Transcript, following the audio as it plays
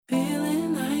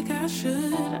I should.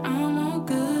 I'm all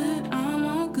good, I'm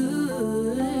all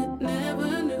good.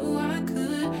 Never knew I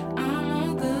could. I'm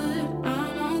all good,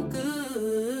 I'm all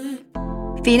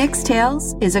good. Phoenix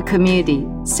Tales is a community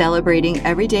celebrating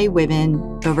everyday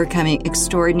women overcoming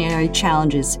extraordinary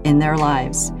challenges in their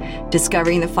lives,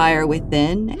 discovering the fire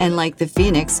within, and like the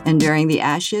phoenix enduring the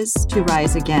ashes to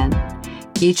rise again.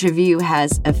 Each of you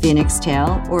has a phoenix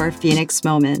tale or a phoenix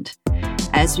moment.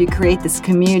 As we create this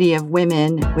community of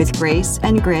women with grace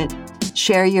and grit,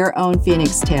 share your own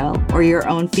phoenix tale or your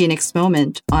own phoenix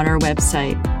moment on our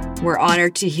website. We're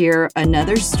honored to hear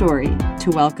another story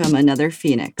to welcome another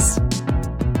phoenix.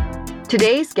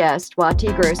 Today's guest,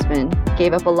 Wati Grossman,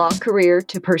 gave up a law career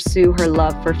to pursue her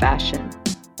love for fashion,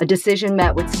 a decision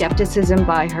met with skepticism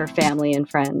by her family and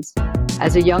friends.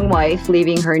 As a young wife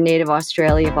leaving her native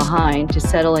Australia behind to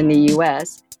settle in the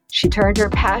U.S., she turned her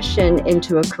passion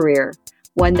into a career,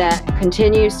 one that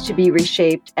continues to be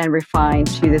reshaped and refined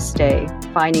to this day,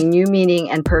 finding new meaning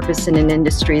and purpose in an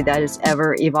industry that is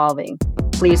ever evolving.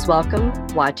 Please welcome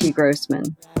Wati Grossman.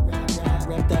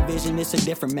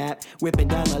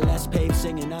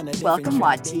 Welcome,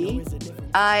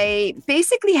 Wati. I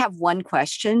basically have one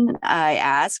question I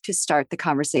ask to start the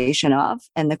conversation off.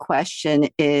 And the question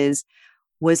is,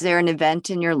 was there an event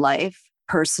in your life,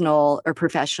 personal or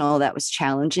professional, that was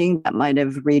challenging that might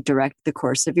have redirected the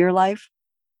course of your life?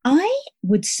 I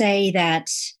would say that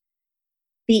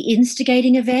the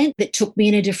instigating event that took me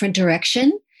in a different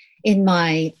direction in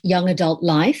my young adult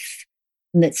life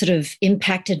and that sort of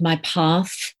impacted my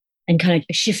path and kind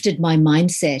of shifted my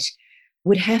mindset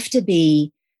would have to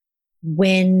be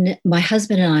when my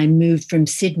husband and I moved from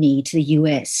Sydney to the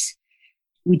US.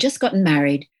 We'd just gotten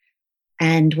married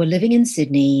and were living in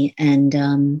Sydney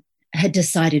and had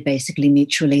decided basically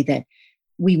mutually that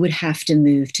we would have to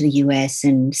move to the US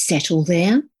and settle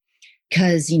there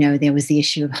because, you know, there was the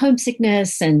issue of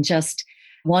homesickness and just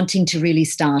wanting to really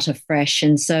start afresh.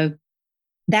 And so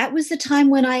that was the time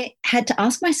when I had to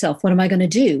ask myself, what am I going to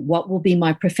do? What will be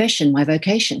my profession, my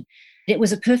vocation? It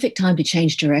was a perfect time to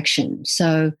change direction.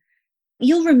 So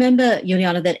you'll remember,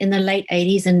 Juliana, that in the late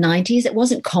 80s and 90s, it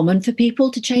wasn't common for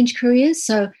people to change careers.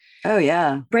 So Oh,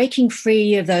 yeah. breaking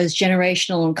free of those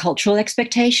generational and cultural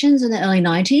expectations in the early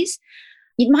 90s,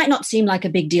 it might not seem like a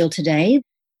big deal today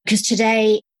because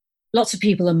today lots of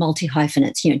people are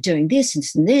multi-hyphenates, you know, doing this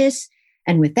and this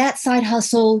and with that side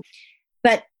hustle.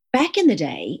 But back in the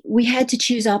day, we had to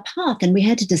choose our path and we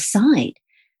had to decide.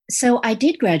 So I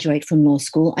did graduate from law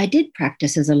school. I did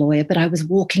practice as a lawyer, but I was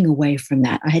walking away from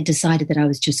that. I had decided that I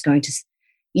was just going to,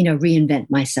 you know, reinvent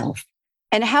myself.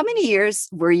 And how many years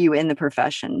were you in the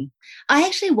profession? I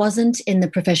actually wasn't in the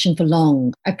profession for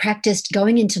long. I practiced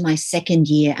going into my second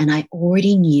year and I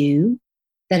already knew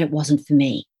that it wasn't for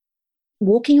me.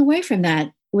 Walking away from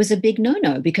that was a big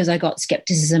no-no because I got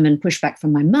skepticism and pushback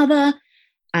from my mother,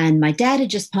 and my dad had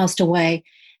just passed away.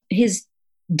 His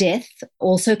death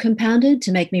also compounded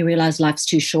to make me realize life's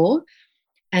too short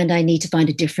and I need to find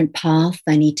a different path.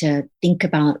 I need to think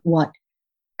about what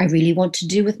I really want to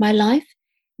do with my life.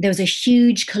 There was a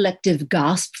huge collective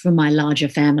gasp from my larger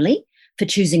family for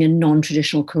choosing a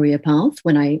non-traditional career path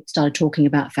when I started talking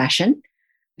about fashion.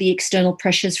 The external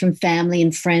pressures from family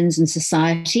and friends and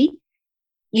society,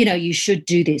 you know, you should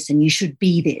do this and you should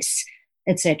be this,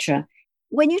 etc.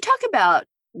 When you talk about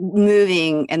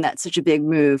moving, and that's such a big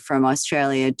move from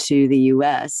Australia to the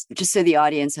US, just so the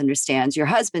audience understands, your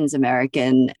husband's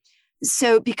American.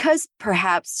 So because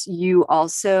perhaps you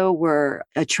also were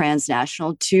a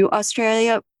transnational to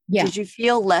Australia, Yeah. Did you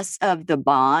feel less of the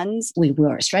bonds? We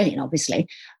were Australian, obviously,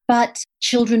 but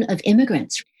children of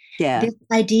immigrants. Yeah. This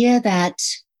idea that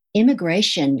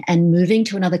immigration and moving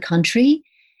to another country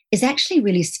is actually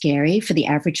really scary for the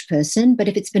average person. But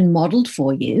if it's been modeled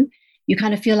for you, you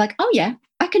kind of feel like, oh, yeah,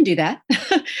 I can do that.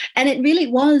 And it really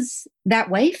was that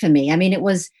way for me. I mean, it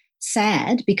was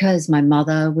sad because my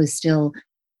mother was still,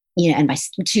 you know, and my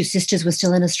two sisters were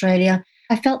still in Australia.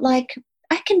 I felt like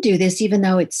I can do this, even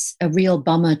though it's a real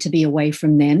bummer to be away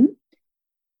from them.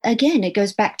 Again, it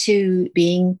goes back to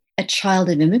being a child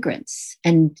of immigrants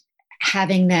and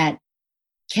having that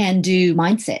can-do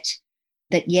mindset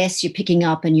that, yes, you're picking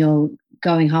up and you're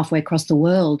going halfway across the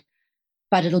world,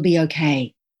 but it'll be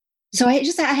okay. So I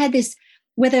had this,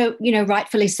 whether, you know,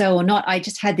 rightfully so or not, I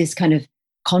just had this kind of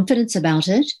confidence about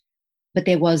it. But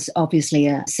there was obviously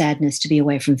a sadness to be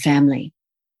away from family.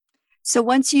 So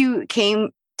once you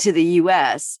came to the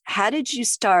US, how did you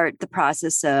start the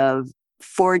process of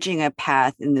forging a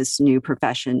path in this new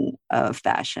profession of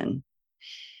fashion?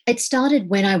 It started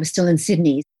when I was still in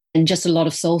Sydney, and just a lot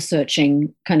of soul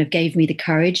searching kind of gave me the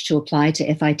courage to apply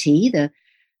to FIT, the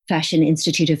Fashion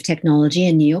Institute of Technology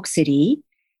in New York City.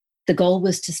 the goal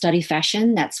was to study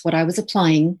fashion. That's what I was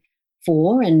applying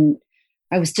for. And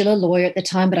I was still a lawyer at the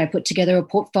time, but I put together a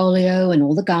portfolio and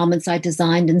all the garments I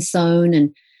designed and sewn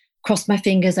and crossed my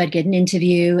fingers I'd get an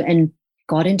interview and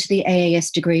got into the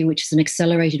AAS degree, which is an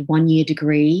accelerated 1-year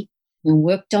degree, and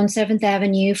worked on 7th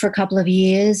Avenue for a couple of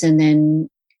years. And then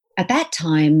at that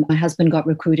time, my husband got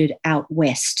recruited out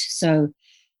west. So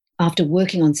after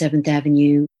working on 7th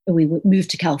Avenue, we moved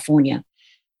to California.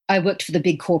 I worked for the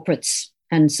big corporates.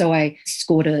 And so I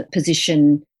scored a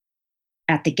position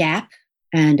at the Gap.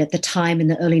 And at the time in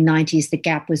the early 90s, the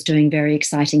Gap was doing very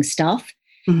exciting stuff.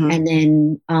 Mm-hmm. And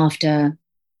then after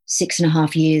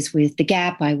 6.5 years with the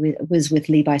Gap, I was with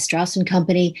Levi Strauss &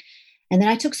 Company. And then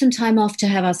I took some time off to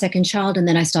have our second child. And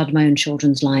then I started my own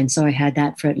children's line. So I had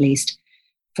that for at least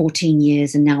 14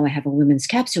 years. And now I have a women's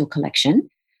capsule collection.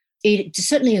 It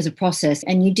certainly is a process.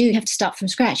 And you do have to start from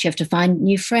scratch. You have to find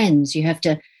new friends. You have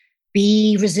to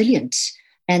be resilient.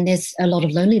 And there's a lot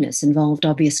of loneliness involved,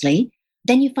 obviously.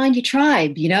 Then you find your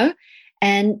tribe,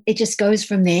 and it just goes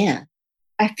from there.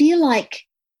 I feel like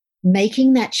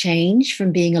making that change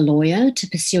from being a lawyer to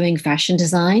pursuing fashion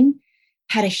design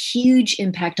had a huge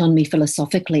impact on me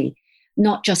philosophically,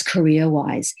 not just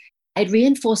career-wise. It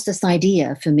reinforced this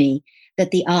idea for me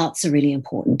that the arts are really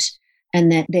important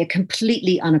and that they're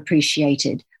completely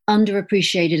unappreciated,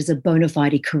 underappreciated as a bona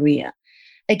fide career.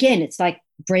 Again, it's like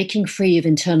breaking free of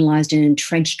internalized and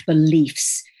entrenched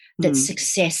beliefs that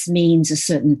success means a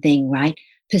certain thing, right?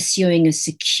 Pursuing a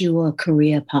secure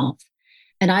career path.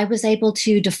 And I was able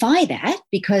to defy that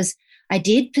because I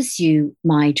did pursue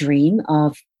my dream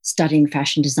of studying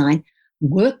fashion design,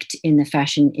 worked in the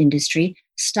fashion industry,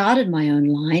 started my own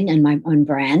line and my own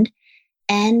brand,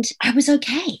 and I was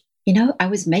okay. I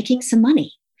was making some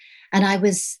money and I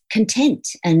was content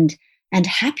and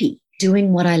happy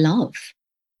doing what I love.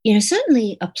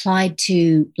 Certainly applied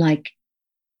to like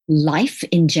life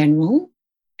in general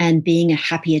and being a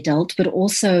happy adult, but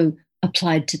also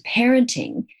applied to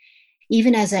parenting.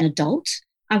 Even as an adult,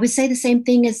 I would say the same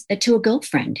thing as to a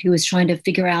girlfriend who was trying to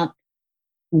figure out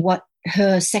what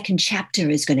her second chapter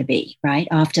is going to be, right?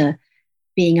 After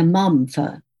being a mum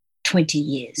for 20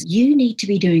 years. You need to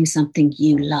be doing something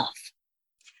you love.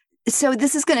 So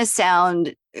this is going to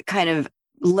sound kind of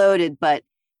loaded, but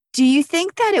do you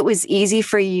think that it was easy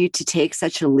for you to take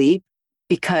such a leap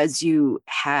because you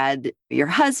had your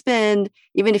husband,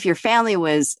 even if your family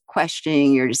was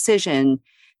questioning your decision,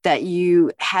 that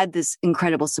you had this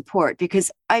incredible support? Because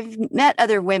I've met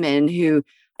other women who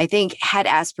I think had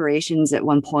aspirations at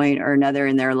one point or another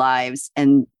in their lives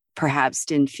and perhaps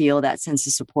didn't feel that sense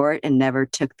of support and never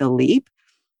took the leap.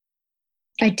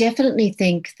 I definitely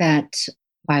think that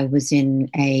I was in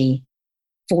a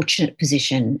fortunate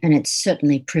position, and it's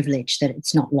certainly privileged that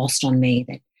it's not lost on me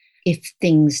that if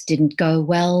things didn't go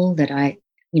well, that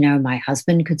my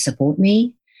husband could support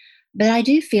me. But I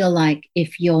do feel like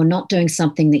if you're not doing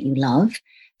something that you love,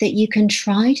 that you can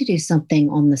try to do something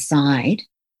on the side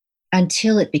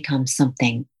until it becomes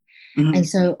something. Mm-hmm. And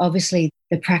so obviously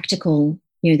the practical,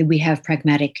 that we have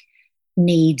pragmatic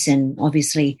needs. And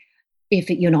obviously if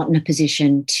you're not in a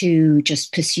position to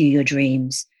just pursue your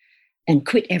dreams and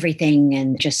quit everything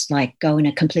and just like go in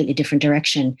a completely different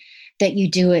direction, that you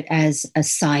do it as a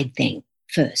side thing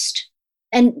first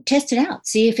and test it out.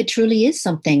 See if it truly is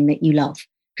something that you love,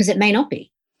 because it may not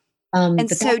be. But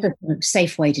so, that's a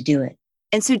safe way to do it.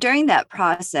 And so during that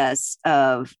process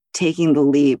of taking the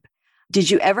leap, did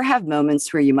you ever have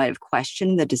moments where you might have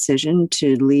questioned the decision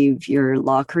to leave your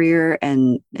law career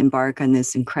and embark on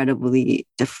this incredibly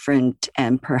different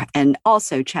and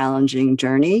also challenging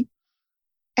journey?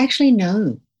 Actually,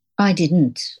 no, I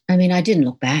didn't. I didn't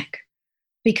look back.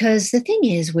 Because the thing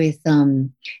is with,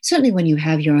 certainly when you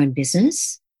have your own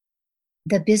business,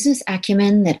 the business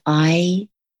acumen that I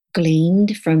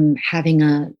gleaned from having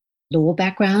a law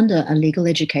background, a legal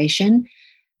education,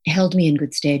 held me in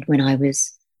good stead when I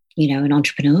was, an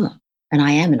entrepreneur. And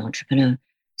I am an entrepreneur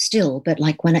still, but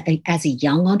like as a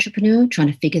young entrepreneur,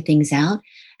 trying to figure things out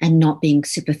and not being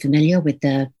super familiar with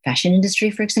the fashion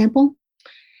industry, for example,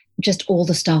 just all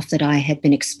the stuff that I had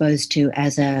been exposed to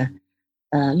as a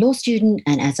law student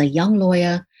and as a young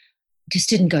lawyer just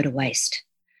didn't go to waste.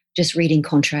 Just reading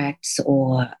contracts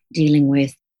or dealing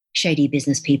with shady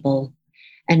business people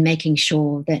and making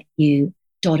sure that you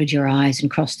dotted your I's and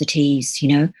crossed the T's,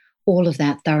 all of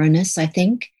that thoroughness, I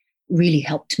think, really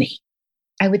helped me.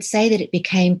 I would say that it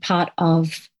became part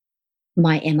of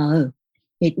my MO.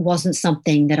 It wasn't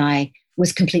something that I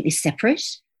was completely separate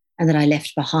and that I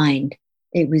left behind.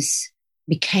 It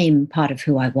became part of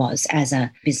who I was as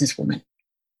a businesswoman.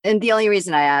 And the only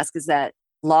reason I ask is that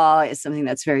law is something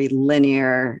that's very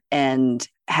linear and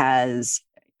has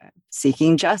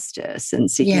seeking justice and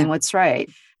seeking what's right.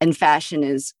 And fashion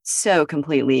is so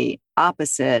completely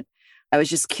opposite. I was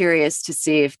just curious to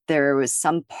see if there was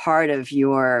some part of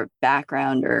your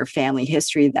background or family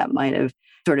history that might have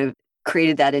sort of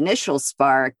created that initial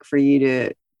spark for you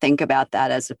to think about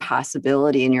that as a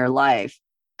possibility in your life.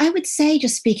 I would say,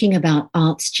 just speaking about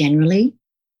arts generally,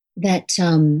 that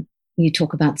you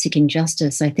talk about seeking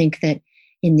justice. I think that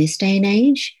in this day and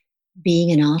age,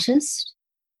 being an artist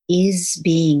is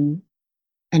being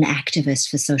an activist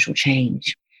for social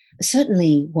change.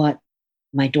 Certainly what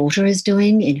my daughter is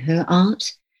doing in her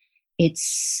art,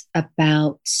 it's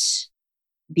about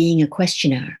being a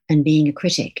questioner and being a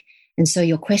critic. And so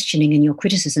your questioning and your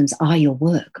criticisms are your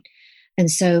work. And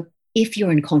so if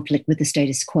you're in conflict with the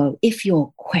status quo, if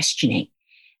you're questioning,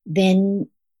 then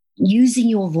using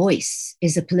your voice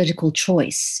is a political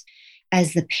choice.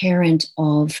 As the parent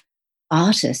of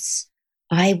artists,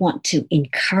 I want to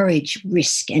encourage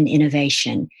risk and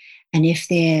innovation. And if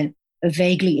they're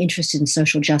vaguely interested in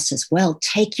social justice, well,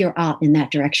 take your art in that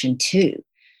direction too.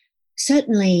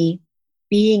 Certainly,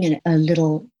 being a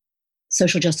little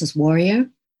social justice warrior,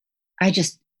 I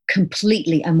just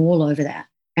completely am all over that.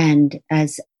 And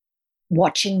as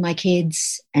watching my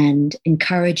kids and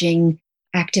encouraging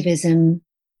activism,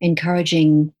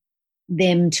 encouraging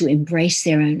them to embrace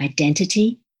their own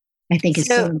identity, I think is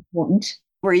so important.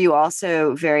 Were you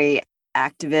also very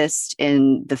activist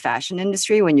in the fashion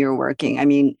industry when you were working? I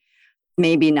mean,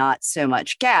 maybe not so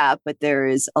much Gap, but there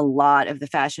is a lot of the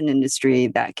fashion industry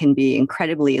that can be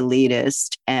incredibly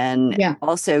elitist and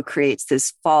also creates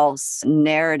this false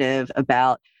narrative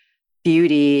about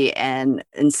beauty and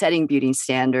setting beauty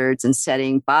standards and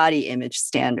setting body image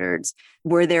standards.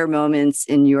 Were there moments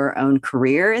in your own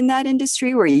career in that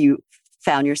industry where you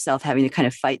found yourself having to kind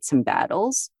of fight some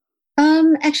battles?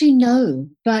 Actually, no.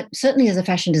 But certainly as a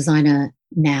fashion designer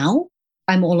now,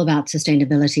 I'm all about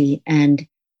sustainability. And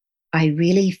I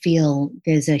really feel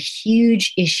there's a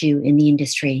huge issue in the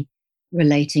industry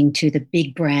relating to the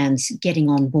big brands getting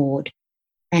on board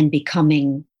and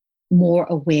becoming more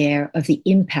aware of the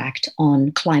impact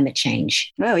on climate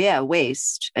change. Oh, yeah,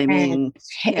 waste. I mean,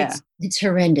 it's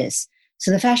horrendous. So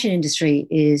the fashion industry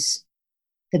is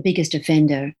the biggest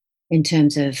offender in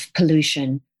terms of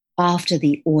pollution after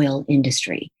the oil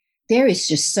industry. There is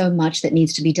just so much that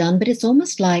needs to be done, but it's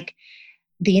almost like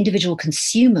the individual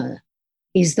consumer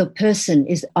is the person,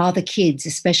 are the kids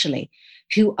especially,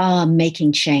 who are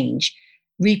making change,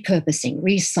 repurposing,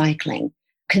 recycling,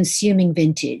 consuming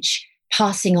vintage,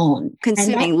 passing on.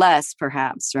 Consuming less,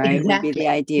 perhaps, right? Exactly. Would be the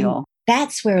ideal.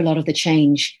 That's where a lot of the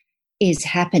change is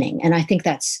happening. And I think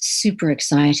that's super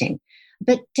exciting.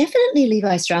 But definitely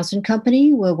Levi Strauss &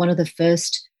 Company were one of the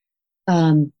first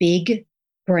big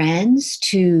brands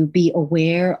to be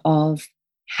aware of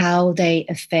how they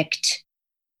affect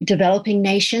developing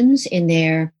nations in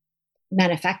their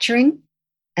manufacturing.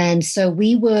 And so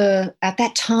we were, at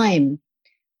that time,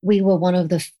 we were one of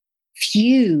the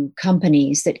few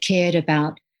companies that cared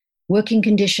about working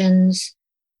conditions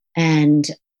and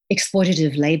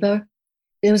exploitative labor.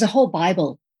 There was a whole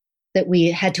Bible that we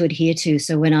had to adhere to.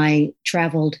 So when I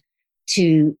traveled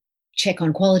to check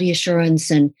on quality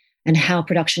assurance and how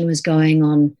production was going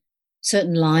on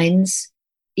certain lines,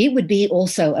 it would be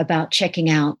also about checking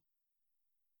out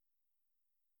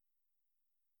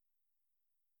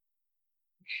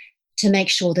to make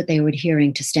sure that they were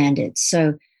adhering to standards.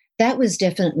 So that was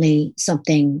definitely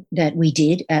something that we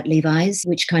did at Levi's,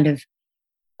 which kind of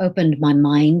opened my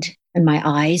mind and my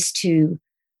eyes to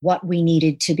what we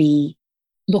needed to be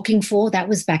looking for. That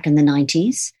was back in the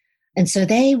 90s. And so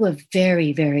they were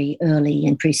very, very early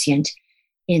and prescient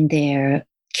in their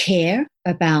care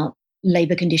about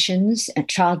labor conditions,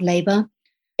 child labor,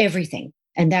 everything.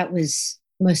 And that was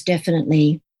most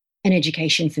definitely an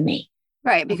education for me.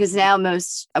 Right, because now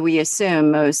we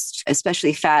assume most,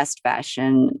 especially fast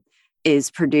fashion,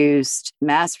 is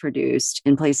mass produced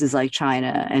in places like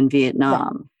China and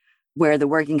Vietnam, where the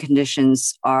working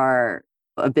conditions are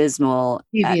abysmal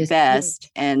at best,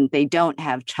 and they don't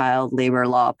have child labor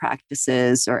law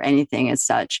practices or anything as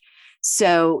such.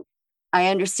 So I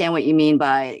understand what you mean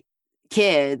by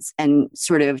kids and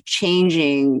sort of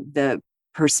changing the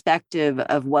perspective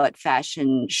of what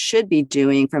fashion should be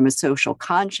doing from a social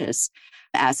conscious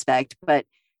aspect. But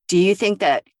do you think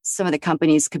that some of the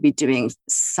companies could be doing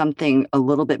something a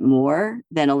little bit more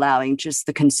than allowing just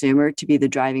the consumer to be the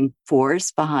driving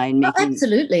force behind making? Oh,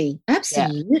 absolutely.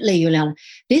 Juliana.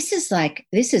 This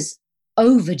is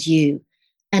overdue.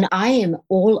 And I am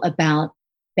all about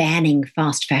banning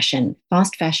fast fashion.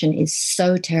 Fast fashion is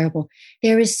so terrible.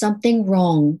 There is something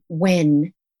wrong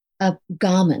when a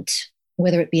garment,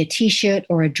 whether it be a t-shirt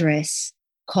or a dress,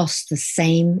 costs the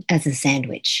same as a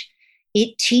sandwich.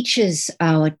 It teaches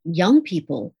our young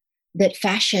people that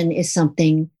fashion is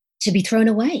something to be thrown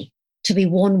away, to be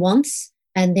worn once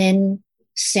and then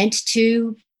sent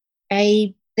to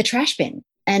the trash bin.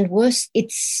 And worse,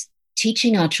 it's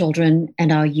teaching our children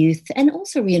and our youth, and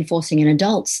also reinforcing in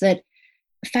adults, that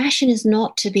fashion is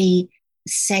not to be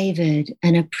savored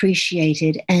and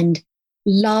appreciated and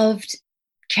loved,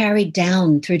 carried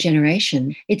down through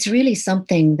generation. It's really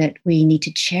something that we need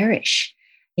to cherish,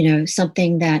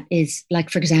 something that is like,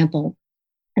 for example,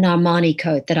 an Armani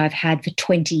coat that I've had for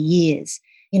 20 years.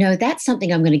 That's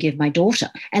something I'm going to give my daughter.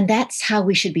 And that's how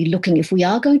we should be looking. If we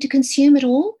are going to consume it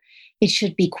all, it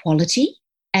should be quality,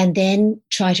 and then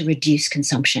try to reduce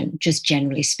consumption, just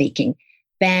generally speaking.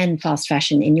 Ban fast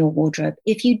fashion in your wardrobe.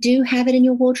 If you do have it in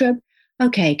your wardrobe,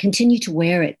 okay, continue to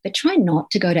wear it, but try not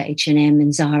to go to H&M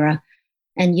and Zara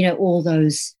and, all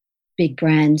those big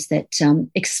brands that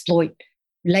exploit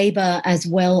labor as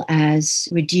well as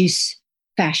reduce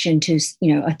fashion to,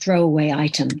 a throwaway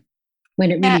item when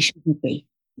it really shouldn't be.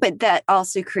 But that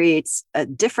also creates a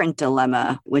different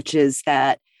dilemma, which is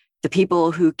that the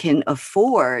people who can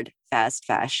afford fast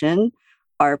fashion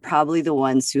are probably the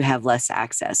ones who have less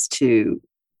access to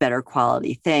better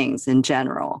quality things in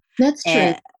general. That's true.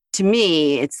 And to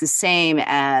me, it's the same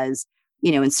as,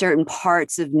 in certain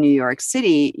parts of New York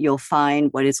City, you'll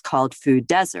find what is called food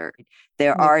desert.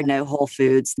 There are no Whole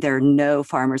Foods. There are no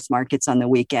farmers markets on the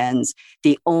weekends.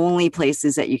 The only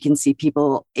places that you can see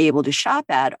people able to shop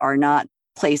at are not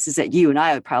places that you and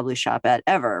I would probably shop at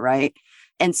ever, right?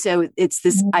 And so it's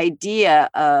this idea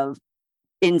of,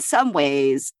 in some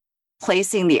ways,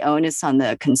 placing the onus on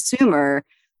the consumer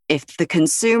if the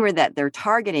consumer that they're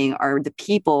targeting are the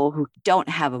people who don't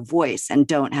have a voice and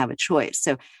don't have a choice.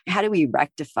 So how do we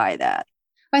rectify that?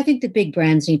 I think the big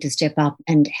brands need to step up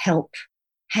and help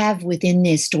have within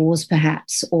their stores,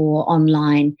 perhaps, or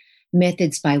online,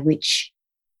 methods by which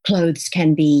clothes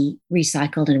can be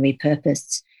recycled and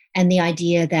repurposed. And the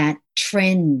idea that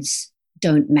trends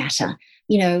don't matter.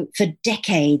 For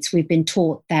decades, we've been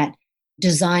taught that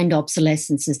designed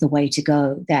obsolescence is the way to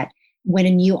go, that when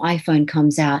a new iPhone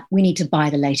comes out, we need to buy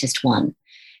the latest one.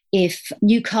 If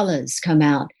new colors come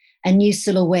out and new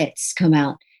silhouettes come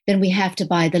out, then we have to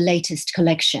buy the latest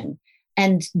collection.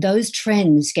 And those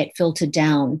trends get filtered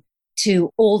down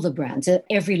to all the brands at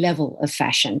every level of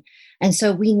fashion. And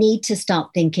so we need to start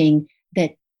thinking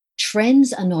that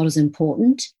trends are not as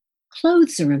important,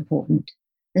 clothes are important.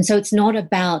 And so it's not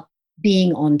about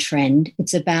being on trend.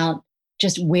 It's about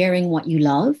just wearing what you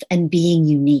love and being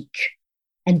unique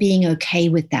and being okay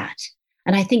with that.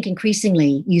 And I think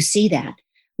increasingly you see that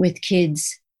with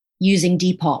kids using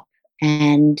Depop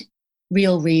and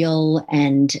Real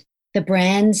and the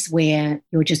brands where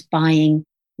you're just buying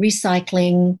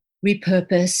recycling,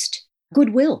 repurposed,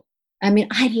 Goodwill. I mean,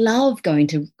 I love going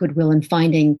to Goodwill and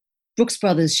finding Brooks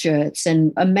Brothers shirts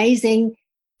and amazing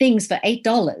things for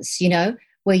 $8,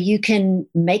 where you can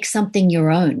make something your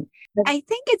own. I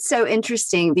think it's so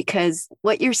interesting because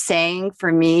what you're saying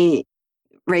for me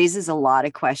raises a lot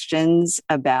of questions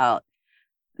about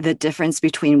the difference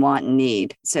between want and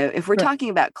need. So if we're talking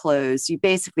about clothes, you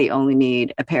basically only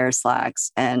need a pair of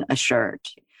slacks and a shirt.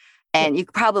 And you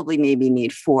probably maybe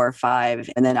need 4 or 5.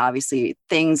 And then obviously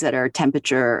things that are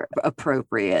temperature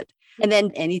appropriate. And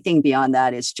then anything beyond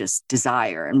that is just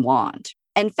desire and want.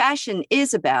 And fashion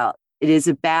is about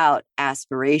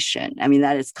aspiration. I mean,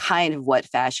 that is kind of what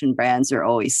fashion brands are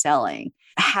always selling.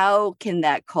 How can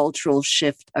that cultural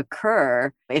shift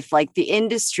occur if the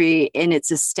industry in its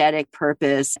aesthetic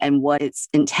purpose and what its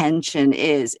intention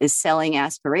is selling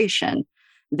aspiration,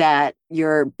 that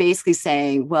you're basically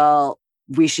saying, well,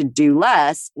 we should do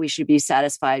less. We should be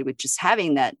satisfied with just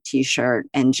having that t-shirt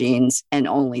and jeans and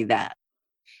only that.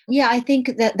 Yeah, I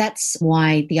think that's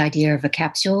why the idea of a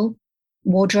capsule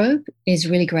wardrobe is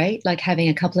really great, like having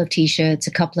a couple of t-shirts,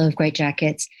 a couple of great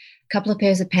jackets, a couple of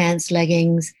pairs of pants,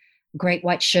 leggings, great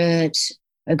white shirt,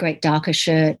 a great darker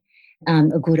shirt,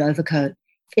 a good overcoat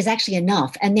is actually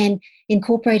enough. And then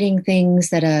incorporating things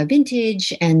that are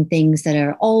vintage and things that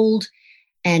are old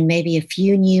and maybe a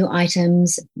few new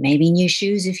items, maybe new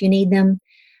shoes if you need them.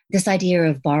 This idea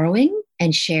of borrowing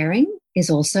and sharing is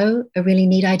also a really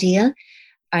neat idea.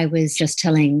 I was just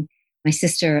telling my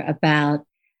sister about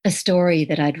a story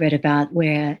that I'd read about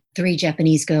where 3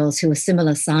 Japanese girls who were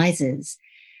similar sizes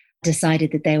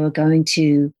decided that they were going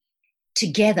to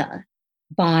together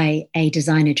buy a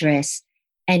designer dress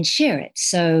and share it.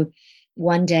 So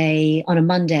one day, on a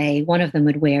Monday, one of them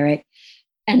would wear it,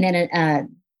 and then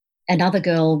another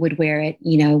girl would wear it,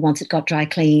 once it got dry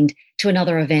cleaned, to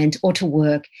another event or to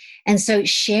work. And so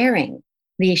sharing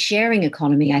The sharing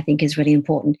economy, I think, is really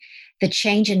important. The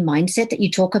change in mindset that you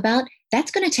talk about,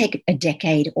 that's going to take a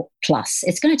decade or plus.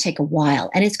 It's going to take a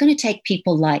while. And it's going to take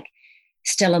people like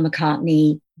Stella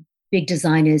McCartney, big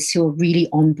designers who are really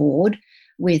on board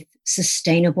with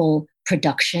sustainable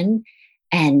production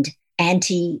and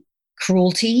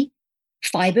anti-cruelty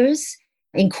fibers,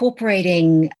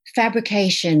 incorporating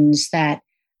fabrications that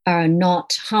are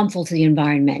not harmful to the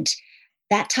environment.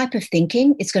 That type of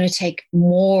thinking is going to take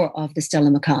more of the Stella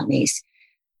McCartneys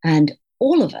and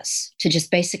all of us to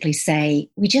just basically say,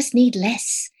 we just need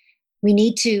less. We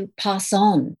need to pass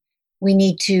on. We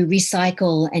need to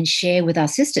recycle and share with our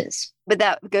sisters. But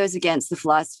that goes against the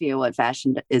philosophy of what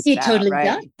fashion is It about, totally right?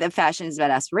 does. The fashion is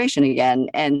about aspiration again.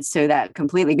 And so that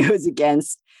completely goes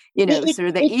against, sort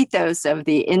of the ethos of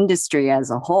the industry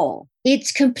as a whole.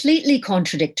 It's completely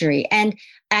contradictory. And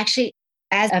actually,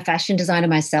 as a fashion designer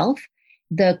myself,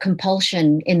 the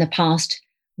compulsion in the past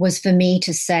was for me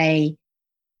to say,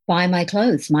 buy my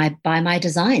clothes, buy my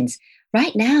designs.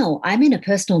 Right now, I'm in a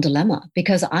personal dilemma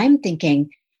because I'm thinking,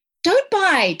 don't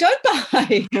buy.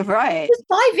 Right. Just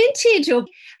buy vintage or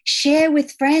share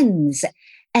with friends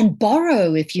and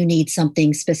borrow if you need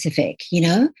something specific,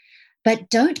 but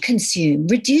don't consume,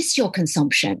 reduce your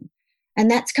consumption. And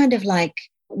that's kind of like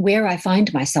where I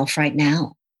find myself right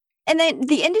now. And then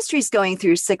the industry is going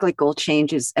through cyclical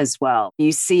changes as well.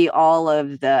 You see all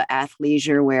of the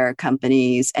athleisure wear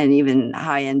companies and even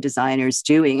high-end designers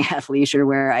doing athleisure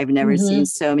wear. I've never seen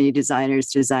so many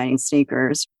designers designing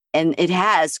sneakers. And it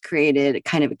has created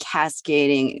kind of a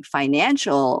cascading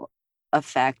financial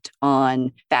effect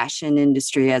on fashion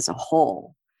industry as a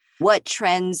whole. What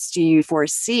trends do you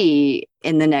foresee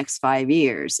in the next 5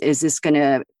 years? Is this going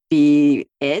to be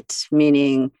it?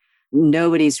 Meaning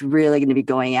nobody's really going to be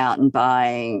going out and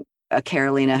buying a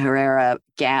Carolina Herrera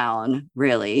gown,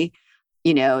 really.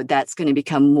 That's going to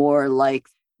become more like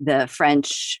the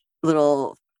French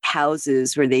little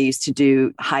houses where they used to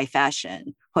do high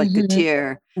fashion, haute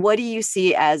couture. What do you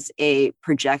see as a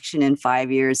projection in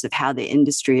 5 years of how the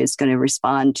industry is going to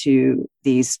respond to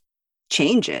these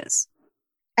changes?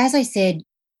 As I said,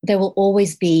 there will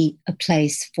always be a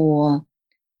place for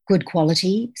good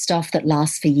quality stuff that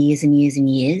lasts for years and years and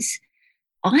years.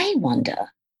 I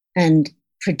wonder and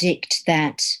predict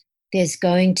that there's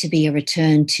going to be a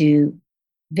return to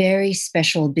very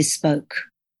special bespoke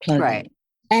clothing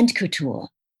and couture,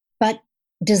 but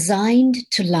designed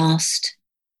to last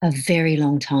a very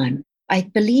long time. I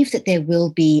believe that there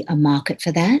will be a market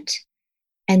for that.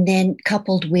 And then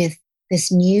coupled with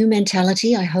this new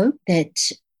mentality, I hope,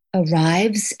 that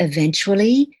arrives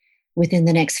eventually within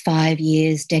the next 5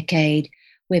 years, decade,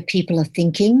 where people are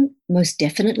thinking most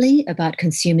definitely about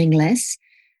consuming less,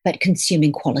 but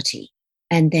consuming quality,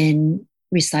 and then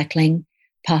recycling,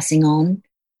 passing on,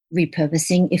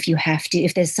 repurposing if you have to,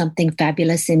 if there's something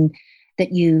fabulous in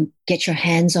that you get your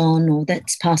hands on or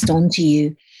that's passed on to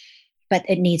you, but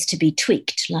it needs to be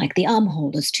tweaked, like the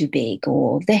armhole is too big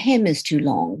or the hem is too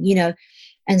long,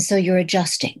 and so you're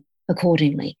adjusting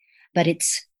accordingly. But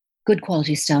it's good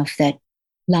quality stuff that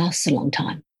lasts a long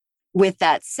time. With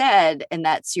that said, and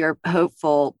that's your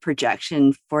hopeful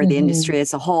projection for the industry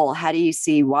as a whole, how do you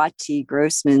see Wattie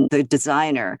Grossman, the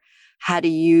designer? How do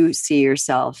you see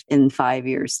yourself in 5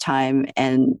 years' time,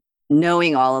 and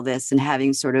knowing all of this and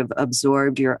having sort of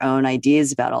absorbed your own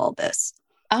ideas about all of this?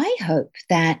 I hope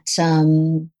that,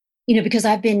 because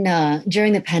I've been,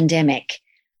 during the pandemic,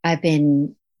 I've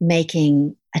been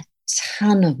making a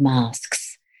ton of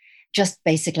masks. Just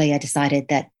basically, I decided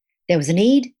that there was a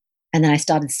need. And then I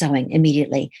started sewing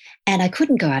immediately. And I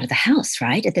couldn't go out of the house,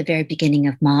 right? At the very beginning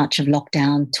of March of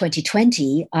lockdown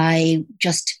 2020, I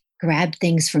just grabbed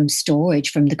things from storage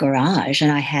from the garage.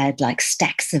 And I had like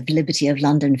stacks of Liberty of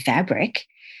London fabric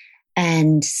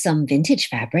and some vintage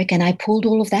fabric. And I pulled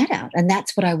all of that out. And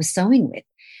that's what I was sewing with.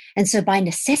 And so by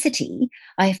necessity,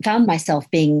 I found myself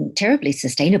being terribly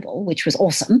sustainable, which was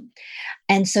awesome.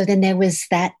 And so then there was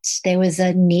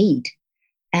a need.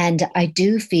 And I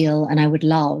do feel, and I would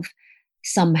love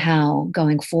somehow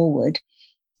going forward,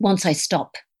 once I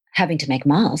stop having to make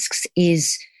masks,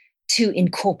 is to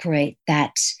incorporate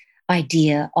that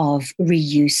idea of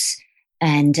reuse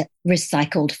and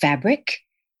recycled fabric,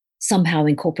 somehow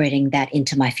incorporating that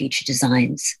into my future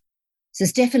designs. So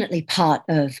it's definitely part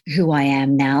of who I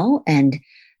am now, and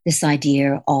this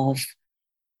idea of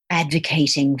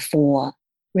advocating for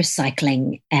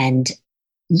recycling and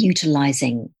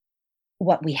utilizing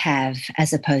what we have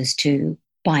as opposed to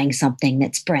buying something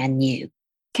that's brand new.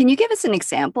 Can you give us an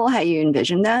example how you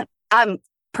envision that? I'm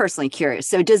personally curious.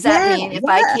 So does that mean if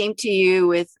I came to you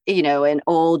with, an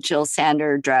old Jill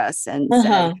Sander dress and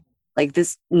said, like,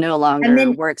 this no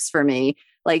longer works for me,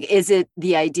 Like, is it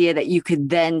the idea that you could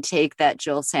then take that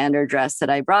Jill Sander dress that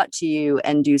I brought to you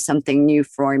and do something new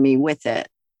for me with it?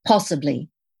 Possibly,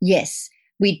 yes.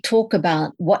 We talk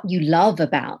about what you love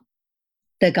about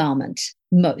the garment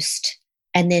most,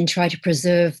 and then try to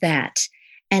preserve that.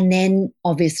 And then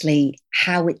obviously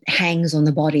how it hangs on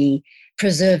the body,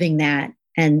 preserving that.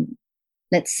 And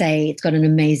let's say it's got an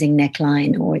amazing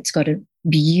neckline, or it's got a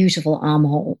beautiful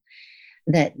armhole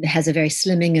that has a very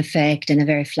slimming effect and a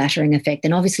very flattering effect.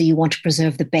 And obviously you want to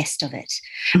preserve the best of it,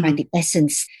 right? The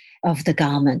essence of the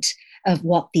garment, of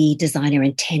what the designer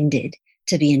intended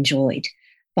to be enjoyed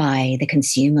by the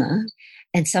consumer,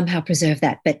 and somehow preserve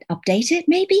that, but update it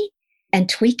maybe and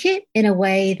tweak it in a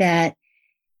way that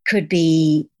could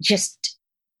be just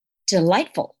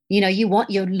delightful.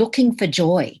 You're looking for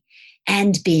joy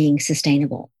and being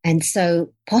sustainable. And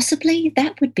so possibly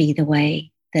that would be the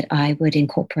way that I would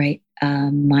incorporate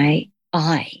my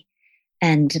eye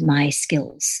and my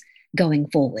skills going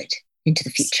forward into the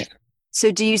future.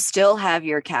 So do you still have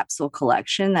your capsule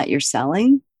collection that you're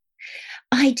selling?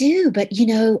 I do, but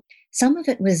some of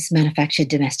it was manufactured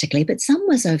domestically, but some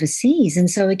was overseas. And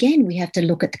so again, we have to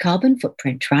look at the carbon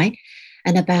footprint, right?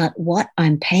 And about what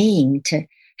I'm paying to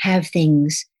have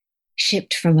things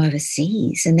shipped from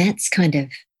overseas. And that's kind of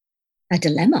a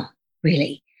dilemma,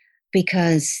 really,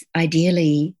 because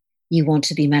ideally you want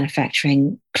to be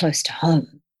manufacturing close to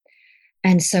home.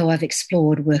 And so I've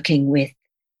explored working with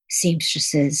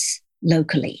seamstresses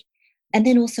locally, and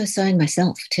then also sewing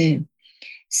myself too.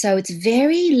 So it's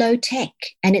very low tech,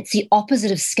 and it's the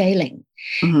opposite of scaling.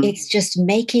 Mm-hmm. It's just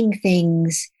making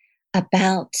things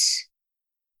about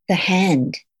the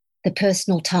hand, the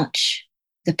personal touch,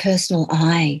 the personal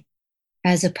eye,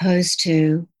 as opposed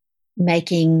to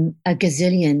making a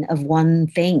gazillion of one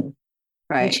thing,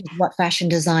 right? Which is what fashion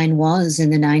design was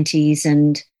in the 90s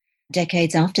and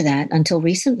decades after that until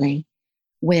recently,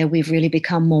 where we've really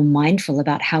become more mindful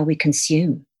about how we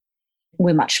consume.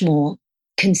 We're much more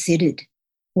considered.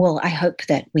 Well, I hope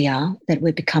that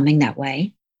we're becoming that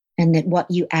way, and that what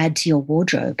you add to your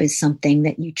wardrobe is something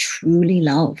that you truly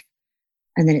love,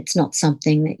 and that it's not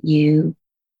something that you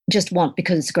just want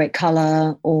because it's a great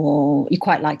color, or you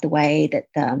quite like the way that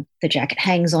the jacket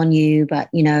hangs on you, but,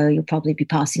 you'll probably be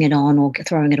passing it on or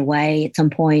throwing it away at some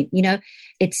point.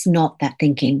 It's not that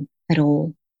thinking at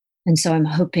all. And so I'm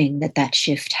hoping that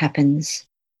shift happens.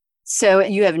 So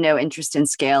you have no interest in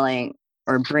scaling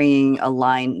or bringing a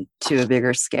line to a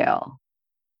bigger scale?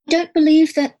 I don't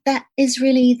believe that is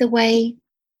really the way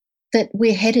that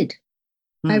we're headed.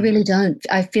 I really don't.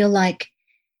 I feel like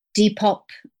Depop,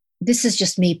 this is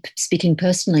just me speaking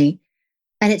personally,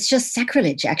 and it's just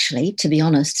sacrilege, actually, to be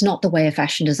honest. It's not the way a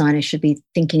fashion designer should be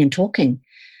thinking and talking.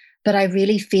 But I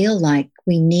really feel like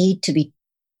we need to be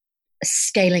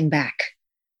scaling back.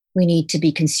 We need to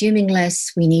be consuming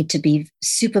less. We need to be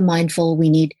super mindful. We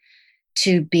need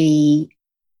to be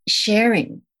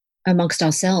sharing amongst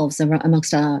ourselves,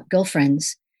 amongst our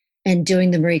girlfriends, and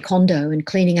doing the Marie Kondo and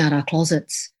cleaning out our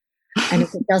closets. And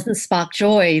if it doesn't spark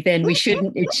joy, then we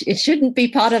shouldn't. It shouldn't be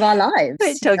part of our lives.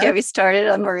 Wait, don't get me started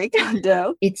on Marie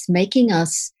Kondo. It's making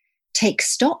us take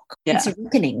stock. Yeah. It's a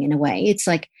reckoning in a way. It's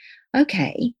like,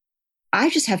 okay, I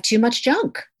just have too much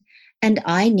junk, and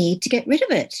I need to get rid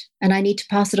of it, and I need to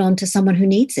pass it on to someone who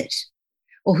needs it,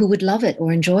 or who would love it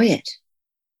or enjoy it.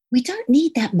 We don't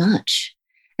need that much.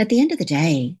 At the end of the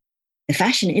day, the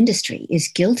fashion industry is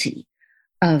guilty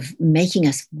of making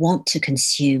us want to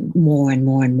consume more and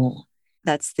more and more.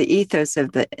 That's the ethos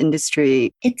of the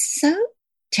industry. It's so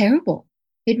terrible.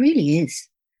 It really is.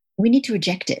 We need to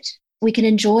reject it. We can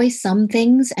enjoy some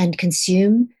things and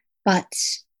consume, but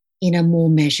in a more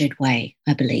measured way,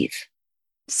 I believe.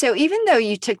 So even though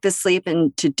you took this leap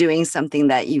into doing something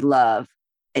that you love,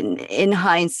 in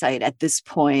hindsight at this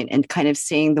point and kind of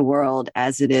seeing the world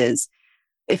as it is,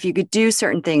 if you could do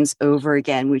certain things over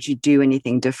again, would you do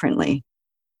anything differently?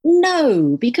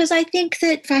 No, because I think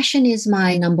that fashion is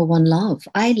my number one love.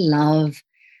 I love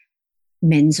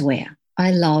menswear.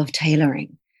 I love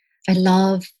tailoring. I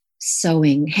love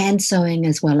sewing, hand sewing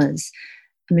as well as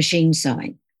machine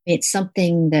sewing. It's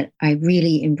something that I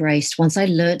really embraced once I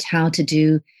learned how to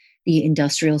do the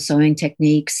industrial sewing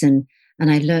techniques, and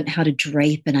I learned how to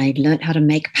drape, and I learned how to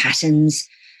make patterns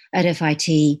at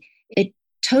FIT. It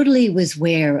totally was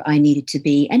where I needed to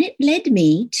be. And it led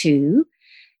me to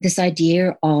this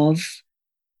idea of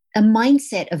a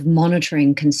mindset of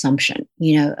monitoring consumption,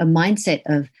 a mindset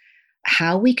of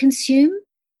how we consume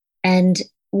and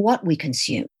what we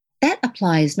consume. That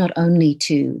applies not only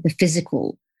to the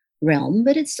physical realm,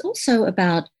 but it's also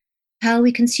about how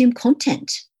we consume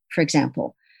content, for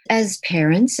example. As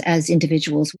parents, as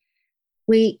individuals,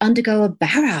 we undergo a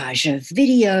barrage of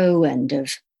video and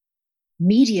of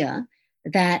media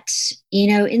that,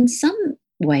 in some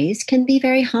ways can be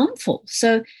very harmful.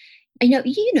 So,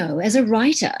 as a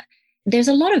writer, there's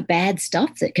a lot of bad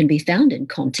stuff that can be found in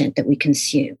content that we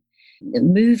consume. The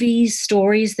movies,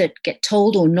 stories that get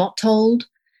told or not told,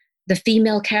 the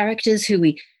female characters who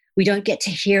we don't get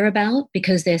to hear about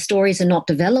because their stories are not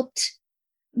developed.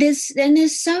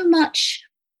 There's so much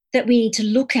that we need to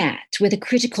look at with a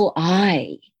critical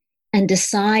eye and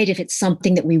decide if it's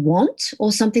something that we want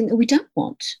or something that we don't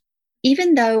want.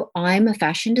 Even though I'm a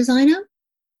fashion designer,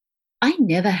 I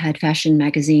never had fashion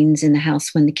magazines in the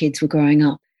house when the kids were growing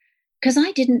up because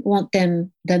I didn't want the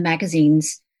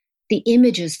magazines, the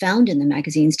images found in the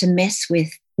magazines to mess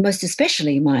with, most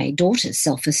especially my daughter's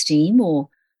self-esteem or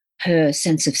her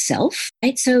sense of self.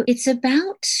 Right? So it's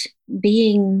about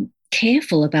being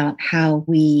careful about how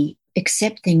we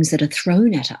accept things that are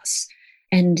thrown at us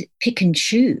and pick and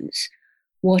choose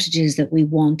what it is that we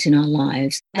want in our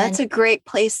lives. That's a great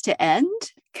place to end,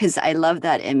 because I love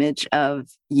that image of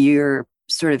you're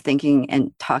sort of thinking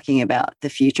and talking about the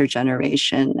future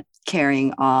generation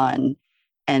carrying on,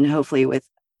 and hopefully with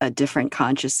a different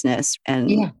consciousness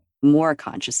and more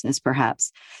consciousness,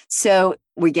 perhaps. So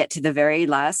we get to the very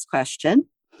last question,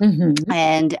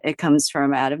 and it comes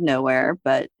from out of nowhere,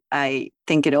 but I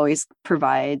think it always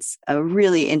provides a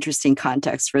really interesting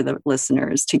context for the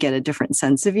listeners to get a different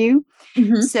sense of you.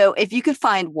 So if you could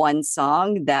find one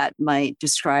song that might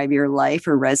describe your life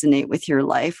or resonate with your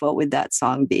life, what would that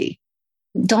song be?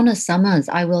 Donna Summer's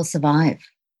I Will Survive.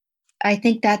 I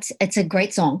think it's a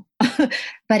great song,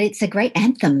 but it's a great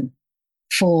anthem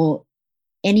for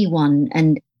anyone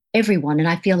and everyone. And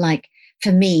I feel like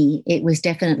for me, it was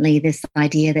definitely this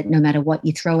idea that no matter what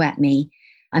you throw at me,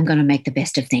 I'm going to make the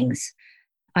best of things.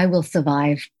 I Will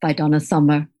Survive by Donna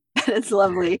Summer. That's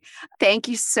lovely. Thank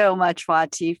you so much,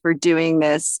 Wati, for doing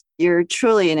this. You're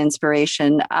truly an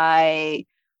inspiration. I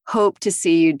hope to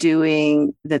see you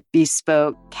doing the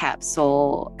bespoke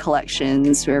capsule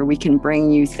collections where we can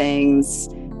bring you things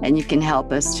and you can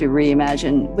help us to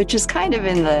reimagine, which is kind of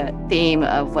in the theme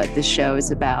of what this show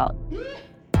is about.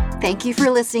 Thank you for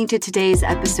listening to today's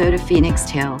episode of Phoenix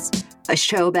Tales, a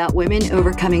show about women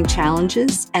overcoming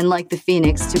challenges and, like the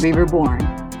phoenix, to be reborn,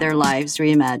 their lives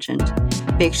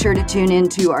reimagined. Make sure to tune in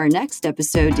to our next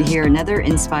episode to hear another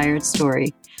inspired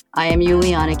story. I am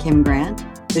Juliana Kim Grant.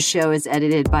 The show is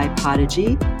edited by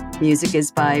Podigy. Music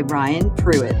is by Ryan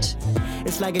Pruitt.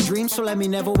 It's like a dream, so let me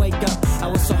never wake up. I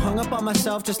was so hung up on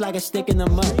myself, just like a stick in the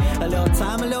mud. A little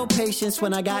time, a little patience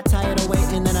when I got tired of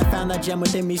waiting. Then I found that gem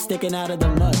within me sticking out of the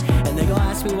mud. And they gon'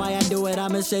 ask me why I do it,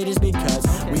 I'ma say this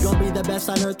because we gon' be the best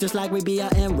on earth just like we be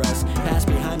out in rust. Pass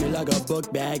behind me like a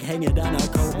book bag, hanging down a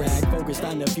coat rag. Focused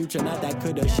on the future, not that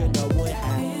coulda, shoulda, would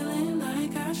have. Feeling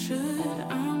like I should.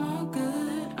 I'm all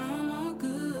good. I'm all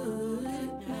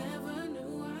good. Never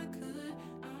knew I could.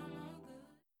 I'm all good.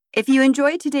 If you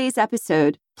enjoyed today's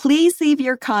episode, please leave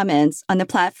your comments on the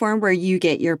platform where you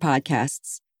get your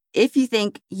podcasts. If you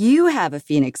think you have a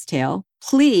Phoenix Tale,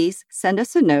 please send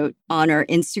us a note on our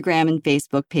Instagram and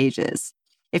Facebook pages.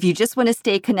 If you just want to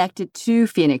stay connected to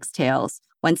Phoenix Tales,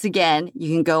 once again,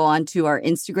 you can go on to our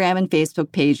Instagram and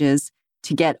Facebook pages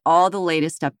to get all the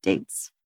latest updates.